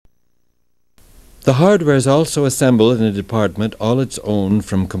The hardware is also assembled in a department all its own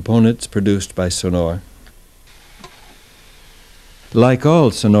from components produced by SONOR. Like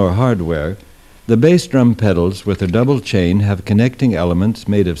all SONOR hardware, the bass drum pedals with their double chain have connecting elements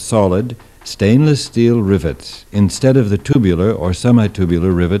made of solid, stainless steel rivets instead of the tubular or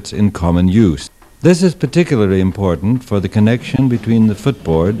semi-tubular rivets in common use. This is particularly important for the connection between the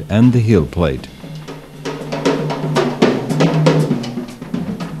footboard and the heel plate.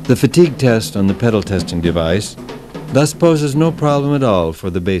 The fatigue test on the pedal testing device thus poses no problem at all for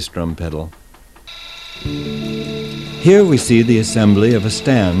the bass drum pedal. Here we see the assembly of a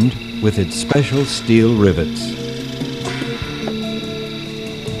stand with its special steel rivets.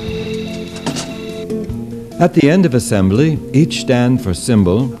 At the end of assembly, each stand for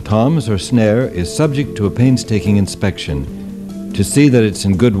cymbal, toms, or snare is subject to a painstaking inspection to see that it's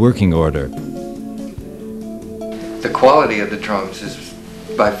in good working order. The quality of the drums is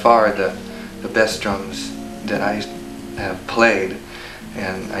by far the best drums that I have played,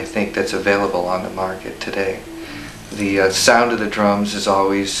 and I think that's available on the market today. The sound of the drums is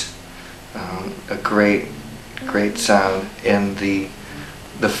always a great sound, and the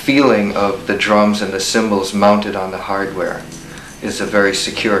feeling of the drums and the cymbals mounted on the hardware is a very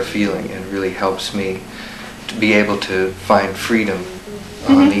secure feeling and really helps me to be able to find freedom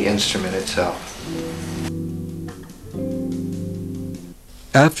on the instrument itself.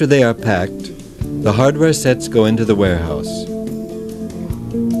 After they are packed, the hardware sets go into the warehouse.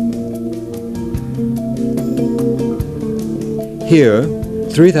 Here,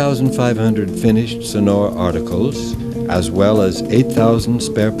 3,500 finished SONOR articles, as well as 8,000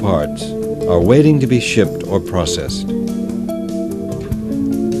 spare parts, are waiting to be shipped or processed.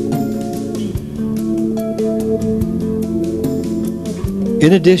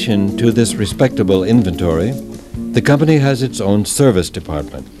 In addition to this respectable inventory, the company has its own service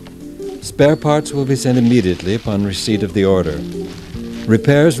department. Spare parts will be sent immediately upon receipt of the order.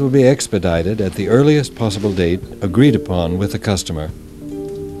 Repairs will be expedited at the earliest possible date agreed upon with the customer.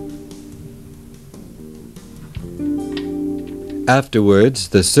 Afterwards,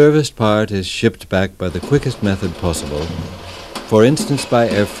 the serviced part is shipped back by the quickest method possible, for instance by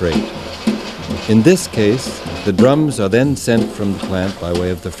air freight. In this case, the drums are then sent from the plant by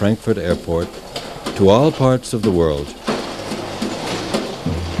way of the Frankfurt airport to all parts of the world.